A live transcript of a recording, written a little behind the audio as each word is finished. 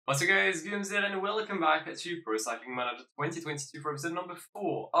What's up guys, Guillaume here and welcome back to Pro Cycling Manager 2022 for episode number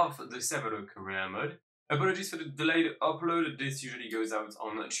 4 of the Cervélo career mode. Apologies for the delayed upload, this usually goes out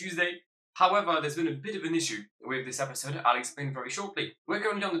on Tuesday. However, there's been a bit of an issue with this episode, I'll explain very shortly. We're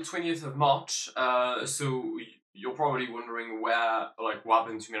currently on the 20th of March, so you're probably wondering what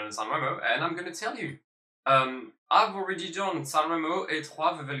happened to me on San Remo, and I'm going to tell you. I've already done San Remo, E3,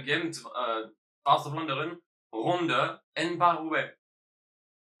 Wevelgem, Path of London, Ronde, and Paris.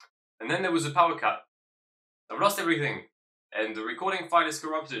 And then there was a power cut. I've lost everything, and the recording file is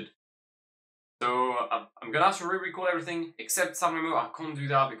corrupted. So I'm gonna have to re-record everything except San Remo. I can't do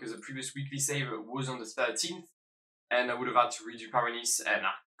that because the previous weekly save was on the 13th, and I would have had to redo Paris, and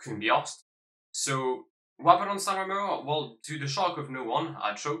I couldn't be asked. So what happened on San Remo? Well, to the shock of no one,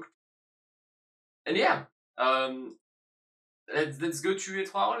 I choked. And yeah, let's go to E3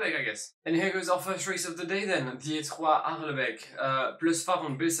 Arlebek, I guess. And here goes our first race of the day then, the E3 Arlebek, plus 5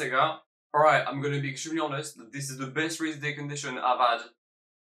 on BISSEGGER'S. Alright, I'm gonna be extremely honest, this is the best race day condition I've had,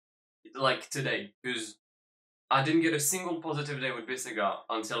 like, today. Because I didn't get a single positive day with BISSEGGER'S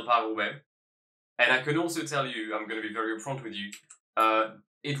until Paris. And I can also tell you, I'm gonna be very upfront with you,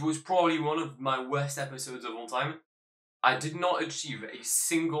 it was probably one of my worst episodes of all time. I did not achieve a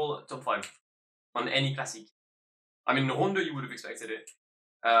single top 5 on any classic. I mean, Ronde, you would have expected it.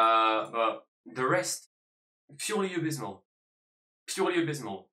 But the rest, purely abysmal. Purely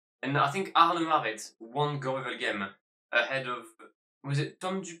abysmal. And I think Arnaud Maret won Wevelgem ahead of, was it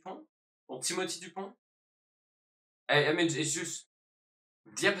Tom Dupont? Or Timothy Dupont? I mean, it's just,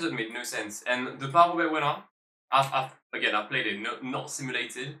 the episode made no sense. And the Paris winner, again, I played it, not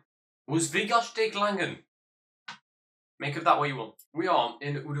simulated, was Vegard Langen. Make of that what you want. We are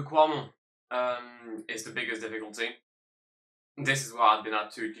in Oude-Quarmont. It's the biggest difficulty. This is where I've been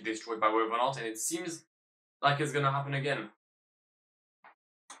absolutely destroyed by Wout van Aert, and it seems like it's gonna happen again.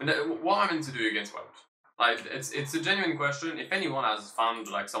 And what am I meant to do against Wout? Like, it's a genuine question. If anyone has found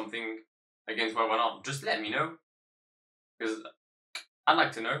like something against Wout van Aert, just let me know, because I'd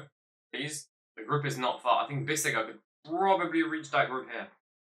like to know. Please, the group is not far. I think BISSEGGER'S could probably reach that group here.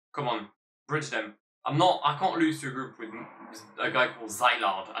 Come on, bridge them. I can't lose to a group with a guy called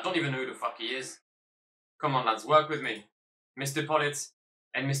Zylard. I don't even know who the fuck he is. Come on, lads, work with me. Mr. Pollitt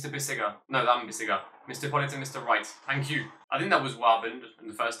and Mr. BISSEGGER'S. No, I'm BISSEGGER'S. Mr. Pollitt and Mr. Wright. Thank you. I think that was what happened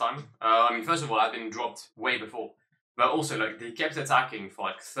the first time. I mean, first of all, I'd been dropped way before. But also, like, they kept attacking for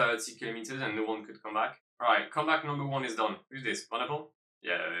like 30 kilometers and no one could come back. Alright, comeback number 1 is done. Who's this? Wonderful?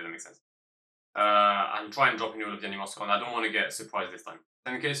 Yeah, that makes sense. I'll try and drop in all of the animals. I don't want to get surprised this time.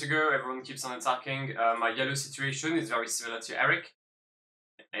 10k to go, everyone keeps on attacking. My yellow situation is very similar to Eric.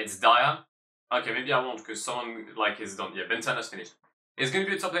 It's dire. Okay, maybe I won't because someone like is done. Yeah, Benton finished. It's going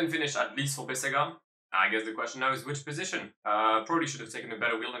to be a top 10 finish at least for BISSEGGER'S. I guess the question now is which position. Probably should have taken a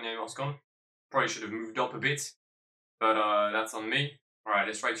better wheel than Moscon. Probably should have moved up a bit. But that's on me. Alright,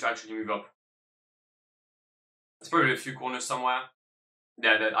 let's try to actually move up. There's probably a few corners somewhere.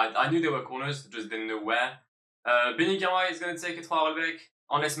 Yeah, I knew there were corners, just didn't know where. Benny Guerra is going to take it for Arlebek.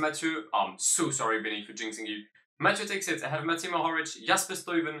 Unless Mathieu, I'm so sorry Benny for jinxing you. Mathieu takes it ahead of Mathieu Mohoric, Jasper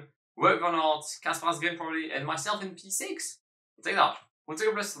Stuyven, Wout van Aert, Kasper Asgreen probably, and myself in P6. We'll take that. We'll take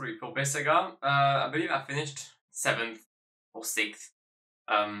a +3 for BISSEGGER'S. I believe I finished 7th or 6th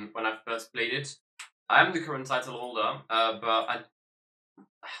when I first played it. I am the current title holder, but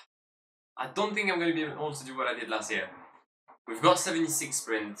I don't think I'm going to be able to do what I did last year. We've got 76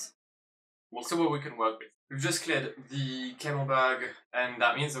 sprint. We'll see what we can work with. We've just cleared the Camelberg, and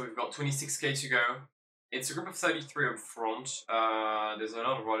that means that we've got 26k to go. It's a group of 33 up front. There's a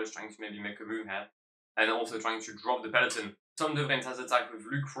lot of riders trying to maybe make a move here, and also trying to drop the peloton. Tom De Vrient has attacked with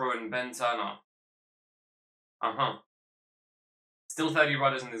Luc Rowe and Ben Turner. Still 30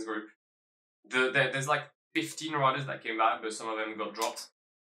 riders in this group. There's like 15 riders that came back, but some of them got dropped.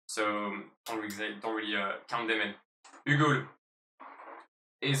 So don't really count them in. Hugo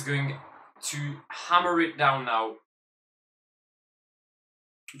is going to hammer it down now.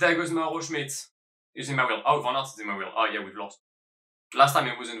 There goes Mauro Schmidt using my wheel. Oh, Van Aert is in my wheel. Oh yeah, we've lost. Last time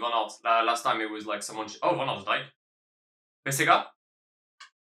it wasn't Van Aert. Last time it was like someone. Oh, Van Aert died. BISSEGGER'S.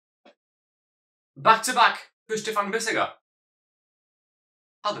 Back to back for STEFAN BISSEGGER'S.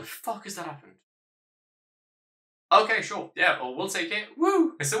 How the fuck has that happened? Okay, sure. Yeah, well, we'll take it.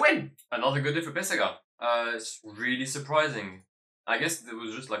 Woo! It's a win! Another good day for BISSEGGER'S. It's really surprising. I guess there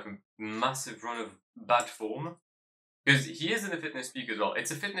was just like a massive run of bad form. Because he is in a fitness peak as well. It's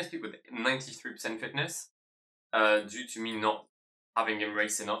a fitness peak with 93% fitness. Due to me not having him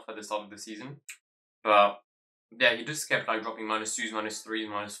race enough at the start of the season. But yeah, he just kept like dropping -2s,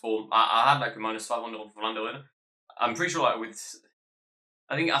 -3s, -4. I had like a -500 for Vlaanderen. I'm pretty sure like with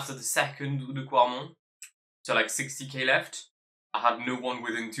I think after the second de Quarmont, so like 60k left, I had no one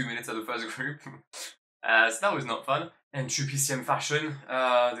within 2 minutes of the first group. So that was not fun. And true PCM fashion,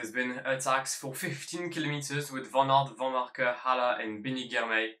 there's been attacks for 15 kilometers with Van Aert, Van Marke, Haller, and Benny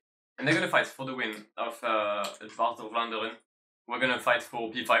Guillaume. And they're gonna fight for the win of Dwars door Vlaanderen. We're gonna fight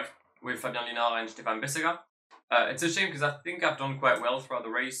for P5 with Fabien Linard and Stefan BISSEGGER'S. It's a shame because I think I've done quite well throughout the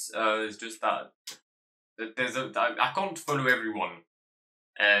race. It's just that I can't follow everyone.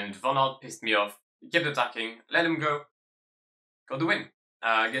 And Van Aert pissed me off. He kept attacking, let him go. Got the win.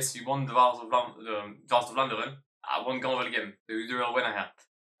 I guess you won the Dwars door Vlaanderen. I won Grand Game. So who's the real winner here?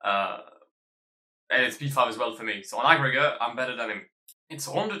 And it's P5 as well for me. So on aggregate, I'm better than him. It's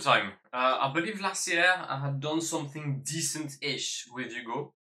Ronde time. I believe last year I had done something decent-ish with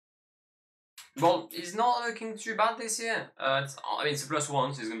Hugo. Well, he's not looking too bad this year. I mean, it's a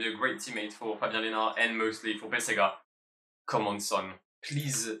 +1, so he's going to be a great teammate for Fabien Linard and mostly for BISSEGGER'S. Come on, son.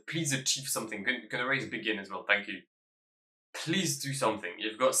 Please achieve something. Can the race begin as well? Thank you. Please do something.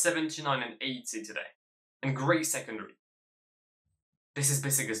 You've got 79 and 80 today. And great secondary. This is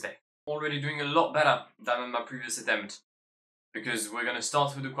BISSEGGER'S day. Already doing a lot better than in my previous attempt. Because we're going to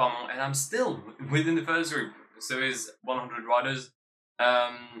start with the Quarmont, and I'm still within the first group. So is 100 riders.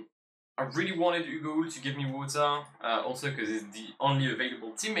 I really wanted Hugo to give me water, also because he's the only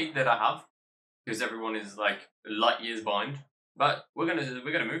available teammate that I have, because everyone is like light years behind. But we're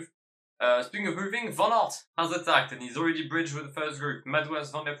gonna move. Speaking of moving, Van Aert has attacked and he's already bridged with the first group.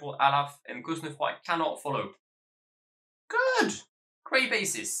 Madouas, Van der Poel, Alaf, and Cosnefroy cannot follow. Good, great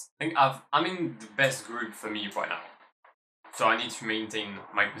basis. I think I'm in the best group for me right now, so I need to maintain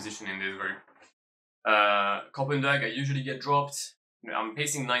my position in this group. Koppenberg, I usually get dropped. I'm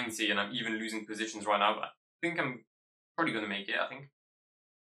pacing 90 and I'm even losing positions right now, but I think I'm probably going to make it, I think.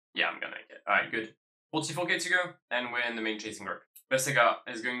 Yeah, I'm going to make it. Alright, good. 44k to go, and we're in the main chasing group. BISSEGGER'S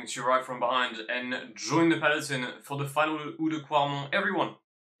is going to arrive from behind and join the peloton for the final Eau de Quarmont. Everyone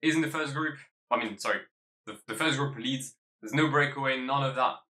is in the first group. I mean, sorry, the first group leads. There's no breakaway, none of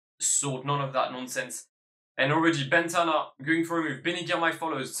that sort, none of that nonsense. And already Bentana going for a move. Benny Guillaume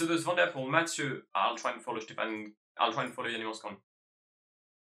follows. So does Van der Poel, Mathieu. I'll try and follow Stefan. I'll try and follow Yanni Moscon.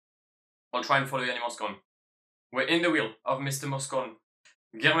 We're in the wheel of Mr. Moscon.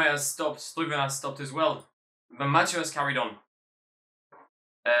 Guillermo has stopped, Stuyven has stopped as well. But Mathieu has carried on.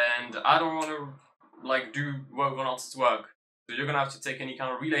 And I don't want to, like, do Wout van Aert's work. So you're going to have to take any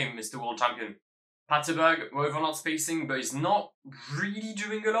kind of relay, Mr. World Champion. Paterberg, Wout van Aert's pacing, but he's not really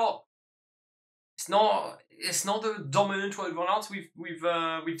doing a lot. It's not the dominant Wout van Aert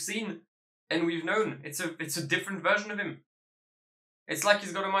we've seen and we've known. It's a different version of him. It's like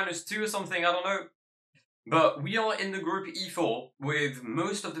he's got a -2 or something, I don't know. But we are in the group E4 with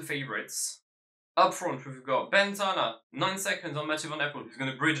most of the favourites. Up front, we've got Bentana, 9 seconds on Mathieu van der Poel, who's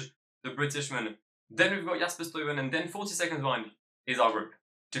going to bridge the Britishman. Then we've got Jasper Stuyven, and then 40 seconds behind is our group.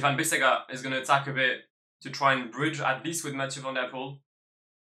 Stefan BISSEGGER'S is going to attack a bit to try and bridge, at least with Mathieu van der Poel.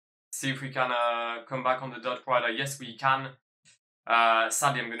 See if we can come back on the Dutch rider. Yes, we can.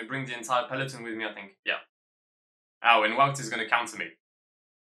 Sadly, I'm going to bring the entire peloton with me, I think. Yeah. Oh, and Wout is going to counter me.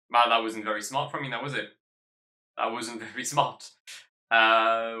 Wow, that wasn't very smart from me, now was it? That wasn't very smart.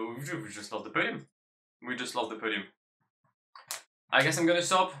 We just lost the podium. I guess I'm going to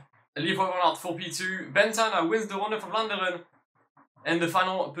stop. Leave Wout van Aert for P2. Bentana wins the Ronde van Vlaanderen. And the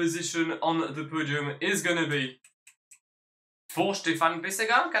final position on the podium is going to be for Stefan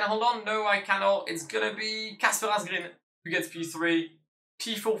BISSEGGER'S. Can I hold on? No, I cannot. It's going to be Casper Asgreen who gets P3.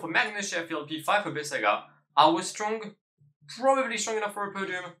 P4 for Magnus Sheffield. P5 for BISSEGGER'S. I was strong. Probably strong enough for a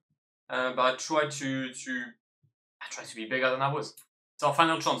podium. But I tried to be bigger than I was. It's our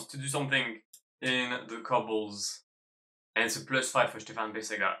final chance to do something in the cobbles. And it's a +5 for Stefan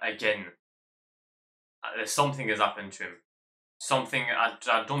BISSEGGER'S. Again, something has happened to him. Something,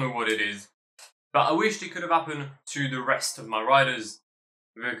 I don't know what it is. But I wish it could have happened to the rest of my riders.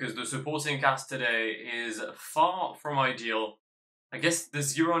 Because the supporting cast today is far from ideal. I guess the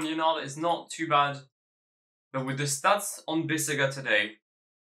 0 on Linard is not too bad. But with the stats on BISSEGGER'S today,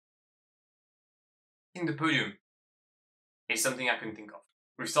 I think the podium is something I can think of.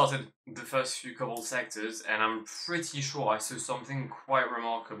 We've started the first few cobble sectors, and I'm pretty sure I saw something quite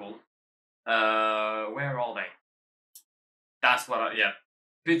remarkable. Where are they? That's what yeah.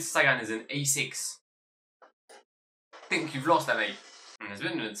 Peter Sagan is an A6. I think you've lost that, mate. And there's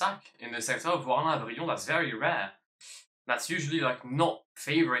been an attack in the sector of Warner-Brillon. That's very rare. That's usually like not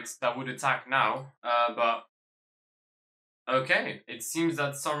favourites that would attack now, but okay, it seems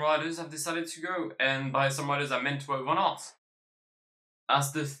that some riders have decided to go, and by some riders I meant Wout van Aert.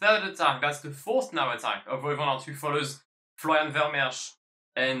 That's the third attack, that's the fourth now attack of Wout van Aert, who follows Florian Vermeersch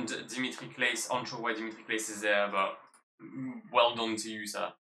And Dimitri Claes, unsure why Dimitri Claes is there, but well done to you,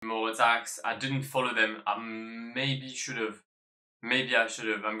 sir. More attacks. I didn't follow them. I maybe should have. Maybe I should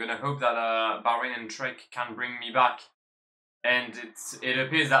have. I'm gonna hope that Bahrain and Trek can bring me back. And it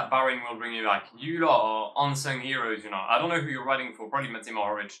appears that Bahrain will bring me back. You lot are unsung heroes, you know. I don't know who you're writing for, probably Matim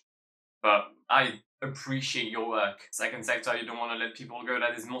Horowitz. But I appreciate your work. Second sector, you don't want to let people go.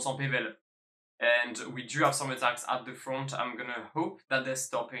 That is Mont-Saint-Pével. And we do have some attacks at the front. I'm gonna hope that they're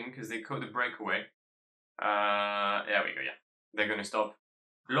stopping because they caught the breakaway. There we go, yeah. They're gonna stop.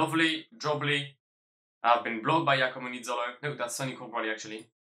 Lovely, Jobly. I've been blocked by Giacomo Nizzolo. No, that's Sonny Corporelli actually.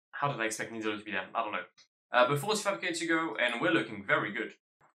 How did I expect Nizzolo to be there? I don't know. But 45k to go, and we're looking very good.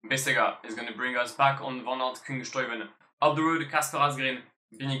 Bissegger is going to bring us back on Van Aert Kungsteuven. Up the road, Casper Asgreen,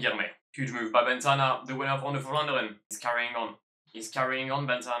 Bini Girmay. Huge move by Bentana, the winner of Ronde van Vlaanderen. He's carrying on. He's carrying on,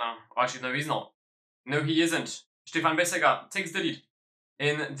 Bentana. Actually, no, he's not. No, he isn't. Stefan Bissegger takes the lead.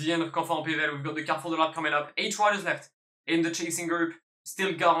 In the end of Confort-en-Pével, we've got the Carrefour de l'Arc coming up. 8 riders left in the chasing group.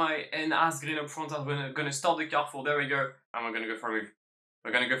 Still Garmay and Asgreen up front are going to start the Carrefour. There we go. And we're going to go for a move.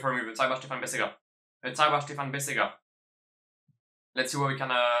 We're going to go for a move. Attack by Stefan Bissegger. Attack by Stefan Bissegger. Let's see what we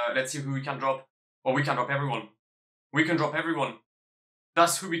can. Let's see who we can drop. Or we can drop everyone. We can drop everyone.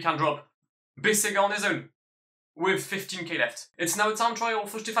 That's who we can drop. Bissegger on his own. With 15k left. It's now a time trial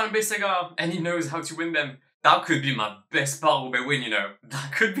for Stefan Bissegger. And he knows how to win them. That could be my best Paris-Roubaix win, you know.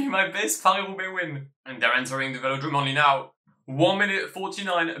 That could be my best Paris-Roubaix win. And they're entering the Velodrome only now. 1 minute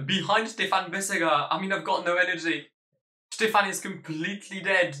 49 behind Stefan Bissegger. I mean, I've got no energy. Stefan is completely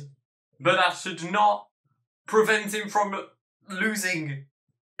dead. But that should not prevent him from losing.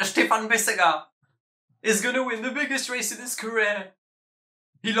 Stefan Bissegger is going to win the biggest race in his career.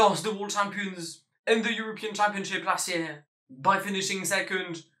 He lost the World Champions and the European Championship last year by finishing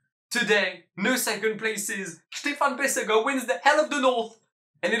second. Today, no second places. Stefan Bissegger wins the Hell of the North.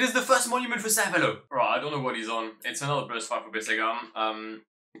 And it is the first monument for Cervélo. Right, I don't know what he's on. It's another +5 for Bissegger.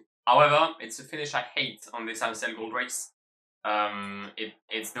 However, it's a finish I hate on this Amstel Gold Race.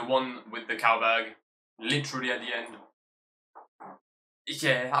 It's the one with the cowbag, literally at the end.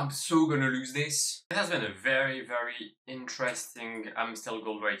 Yeah, I'm so gonna lose this. It has been a very, very interesting Amstel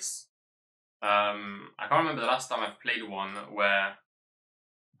Gold Race. I can't remember the last time I've played one where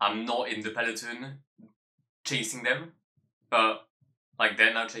I'm not in the peloton chasing them, but like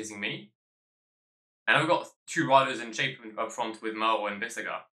they're now chasing me. And I've got 2 riders in shape up front with Mauro and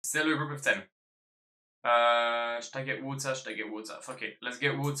Bissegger. Still a group of 10. Should I get water? Should I get water? Fuck it, let's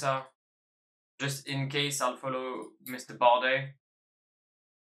get water. Just in case I'll follow Mr. Bardet.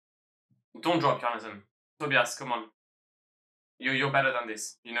 Don't drop, Jonathan. Tobias, come on. You're better than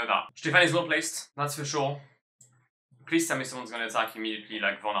this. You know that. Stefan is well placed, that's for sure. Please tell me someone's gonna attack immediately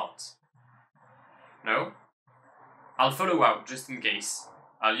like Van Aert. No? I'll follow out just in case.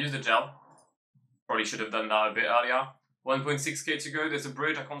 I'll use the gel. Probably should have done that a bit earlier. 1.6k to go, there's a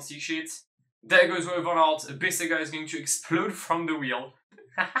bridge, I can't see shit. There goes Wout van Aert. Bissegger is going to explode from the wheel.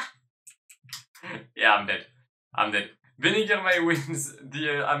 Yeah, I'm dead. I'm dead. Vinny Girmay wins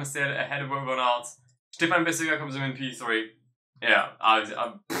the Amstel ahead of Wout van Aert. Stefan Bissegger comes in P3. Yeah,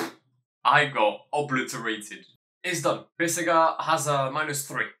 I got obliterated. It's done. Bissegger has a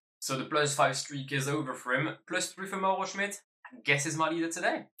 -3. So the +5 streak is over for him. +3 for Mauro Schmidt. I guess is my leader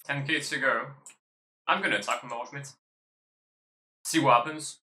today. 10k to go. I'm going to attack Mauro Schmidt. See what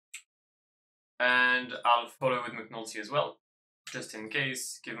happens. And I'll follow with McNulty as well. Just in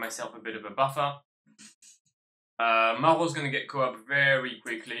case. Give myself a bit of a buffer. Mauro's going to get caught up very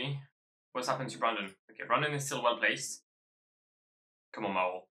quickly. What's happened to Brandon? Okay, Brandon is still well placed. Come on,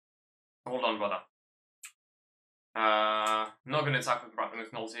 Mauro. Hold on, brother. Not going to attack with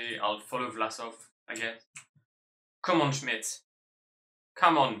McNulty. I'll follow Vlasov, I guess. Come on, Schmidt.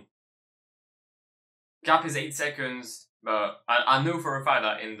 Come on. Gap is 8 seconds, but I know for a fact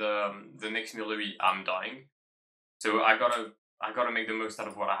that in the next Mur de Huy, I'm dying. So I gotta make the most out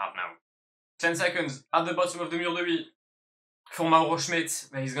of what I have now. 10 seconds at the bottom of the Mur de Huy for Mauro Schmidt.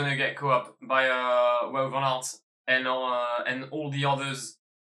 He's gonna get caught up by Wout van Aert and all the others.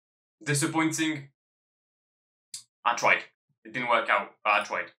 Disappointing. I tried. It didn't work out, but I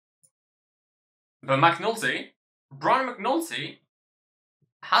tried. But McNulty, Brian McNulty,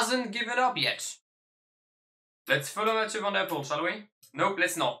 hasn't given up yet. Let's follow Mathieu van der Poel, shall we? Nope,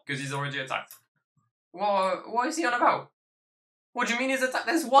 let's not, because he's already attacked. What is he on about? What do you mean he's attacked?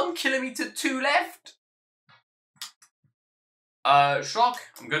 There's 1 kilometer 2 left! Shock,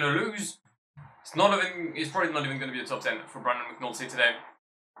 I'm gonna lose. It's probably not even gonna be a top 10 for Brandon McNulty today.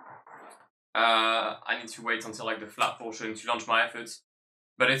 I need to wait until like the flat portion to launch my efforts.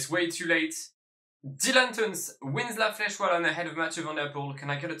 But it's way too late. Dylan Tuns wins La Flèche Wallonne ahead of Mathieu Van Der Poel. Can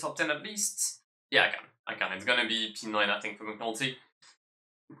I get a top 10 at least? Yeah, I can. It's gonna be P9, I think, for McNulty.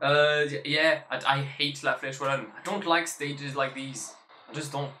 Yeah, I hate La Flèche Wallonne. I don't like stages like these. I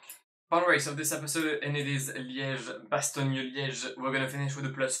just don't. Final race of this episode, and it is Liège, Bastogne-Liège. We're gonna finish with a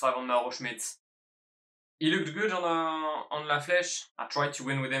 +5 on Mauro Schmidt. He looked good on La Flèche. I tried to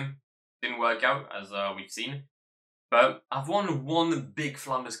win with him. Didn't work out, as we've seen. But I've won one big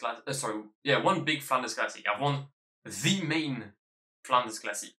Flanders Classic. One big Flanders Classic. I've won the main Flanders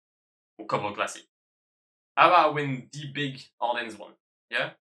Classic. Or Cobble Classic. How about I win the big Ardennes one?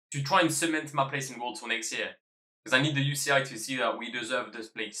 Yeah? To try and cement my place in World Tour next year. Because I need the UCI to see that we deserve this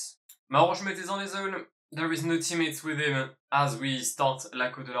place. Mauro Schmidt is on his own. There is no teammates with him as we start La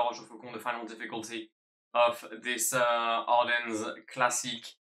Côte de la Rochefoucauld, the final difficulty of this Ardennes Classic.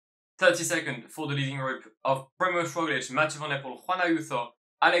 30 seconds for the leading group of Primož Roglic, Mathieu Van Der Poel, Juan Ayuso,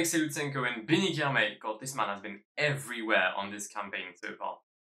 Alexei Lutsenko and Bini Girmay. God, this man has been everywhere on this campaign so far.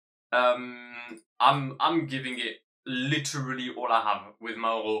 I'm giving it literally all I have with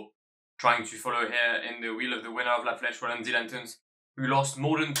Mauro, trying to follow here in the wheel of the winner of La Flèche Wallonne, Dylan Tuns, who lost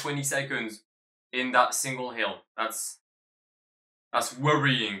more than 20 seconds in that single hill. That's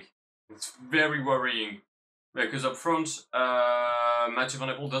worrying. It's very worrying. Because up front, Mathieu Van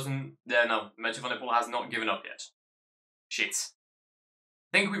Der Poel doesn't... Yeah, no, Mathieu Van Der Poel has not given up yet. Shit.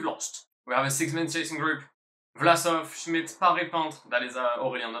 I think we've lost. We have a 6-man chasing group. Vlasov, Schmidt, Paré-Peintre, that is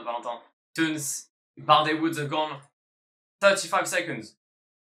Aurélien, not Valentin. Tuns, Bardet Woods are gone. 35 seconds.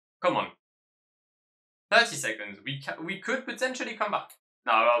 Come on. 30 seconds. We could potentially come back.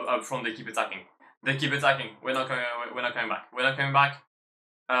 No, up front they keep attacking. They keep attacking. We're not coming back. We're not coming back.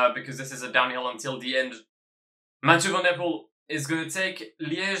 Because this is a downhill until the end. Mathieu Van Der Poel is going to take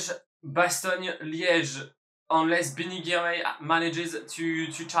Liège, Bastogne, Liège, unless Bini Girmay manages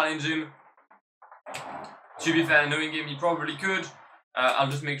to challenge him. To be fair, knowing him, he probably could. I'll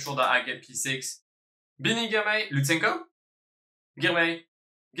just make sure that I get P6. Bini Girmay, Lutsenko? Girmay.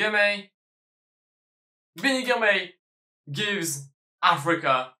 Bini Girmay gives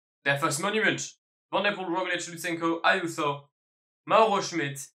Africa their first monument. Van Der Poel, Roglic, Lutsenko, Ayuso, Mauro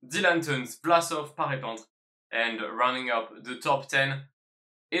Schmidt, Dylan Tuns, Vlasov, Paré-Peintre. And rounding up the top 10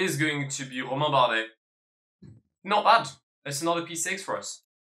 is going to be Romain Bardet. Not bad. It's another P6 for us.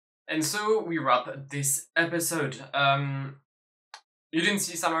 And so we wrap this episode. You didn't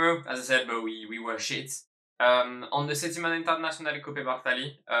see Samaro, as I said, but we were shit. On the Settimana Internazionale Coppa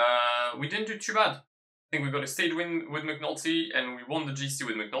Bartali, we didn't do too bad. I think we got a stage win with McNulty, and we won the GC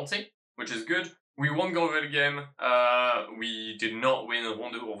with McNulty, which is good. We won Gourvel game. We did not win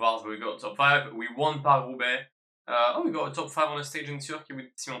Ronde Urvars, but we got top 5. We won Paris-Roubaix. We got a top 5 on a stage in Turkey with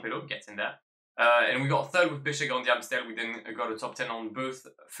Simon Pelot, gets in there. And we got 3rd with BISSEGGER'S and Amstel. We then got a top 10 on both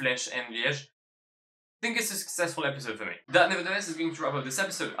Flèche and Liège. I think it's a successful episode for me. That nevertheless is going to wrap up this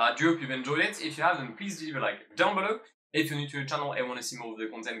episode. I do hope you've enjoyed it. If you have, then please leave a like down below. If you're new to the channel and want to see more of the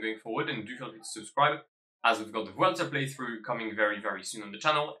content going forward, then do feel free to subscribe, as we've got the Vuelta playthrough coming very, very soon on the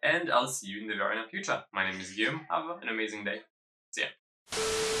channel, and I'll see you in the very near future. My name is Guillaume. Have an amazing day. See ya.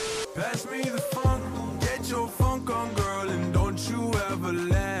 Pass me the phone.